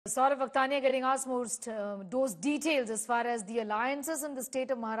Saurav Vakhtania getting asked those details as far as the alliances in the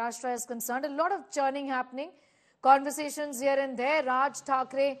state of Maharashtra is concerned. A lot of churning happening, conversations here and there. Raj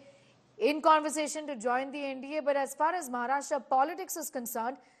Thackeray in conversation to join the NDA. But as far as Maharashtra politics is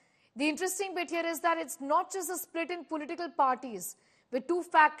concerned, the interesting bit here is that it's not just a split in political parties with two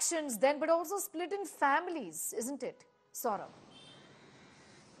factions then, but also split in families, isn't it, Saurav?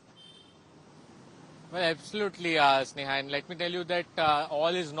 Well, absolutely, Sneha. And let me tell you that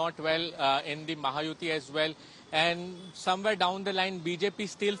all is not well in the Mahayuti as well. And somewhere down the line, BJP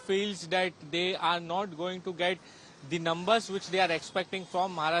still feels that they are not going to get the numbers which they are expecting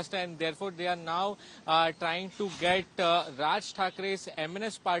from Maharashtra, and therefore they are now trying to get Raj Thackeray's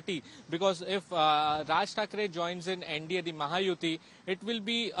MNS party, because if Raj Thackeray joins in NDA, the Mahayuti, it will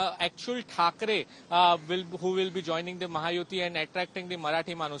be actual Thackeray who will be joining the Mahayuti and attracting the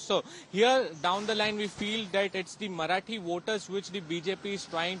Marathi Manus. So here down the line we feel that it's the Marathi voters which the BJP is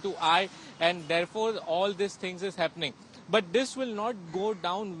trying to eye, and therefore all these things is happening. But this will not go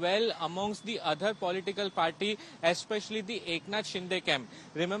down well amongst the other political party, especially the Eknath Shinde camp.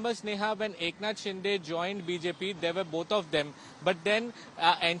 Remember, Sneha, when Eknath Shinde joined BJP, there were both of them. But then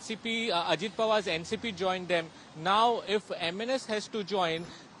NCP, Ajit Pawar's NCP joined them. Now, if MNS has to join,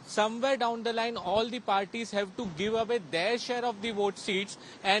 somewhere down the line, all the parties have to give away their share of the vote seats,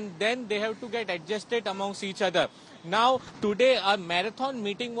 and then they have to get adjusted amongst each other. Now, today, a marathon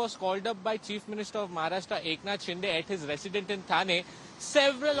meeting was called up by Chief Minister of Maharashtra, Eknath Shinde, at his residence in Thane.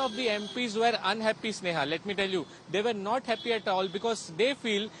 Several of the MPs were unhappy, Sneha. Let me tell you, they were not happy at all because they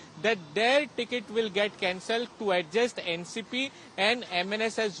feel that their ticket will get cancelled to adjust NCP and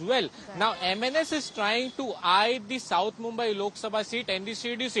MNS as well. Okay. Now, MNS is trying to eye the South Mumbai Lok Sabha seat and the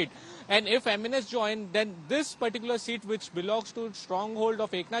Shirdi seat. And if MNS join, then this particular seat, which belongs to stronghold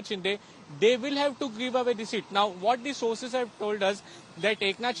of Eknath Shinde, they will have to give away the seat. Now, what the sources have told us, that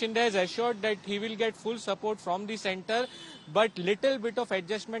Eknath Shinde has assured that he will get full support from the centre, but little bit of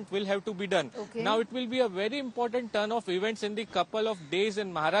adjustment will have to be done. Okay. Now, it will be a very important turn of events in the couple of days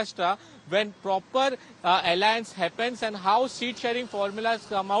in Maharashtra when proper alliance happens and how seat sharing formulas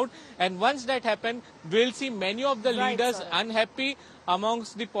come out. And once that happens, we'll see many of the leaders unhappy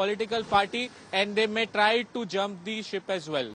amongst the political party, and they may try to jump the ship as well.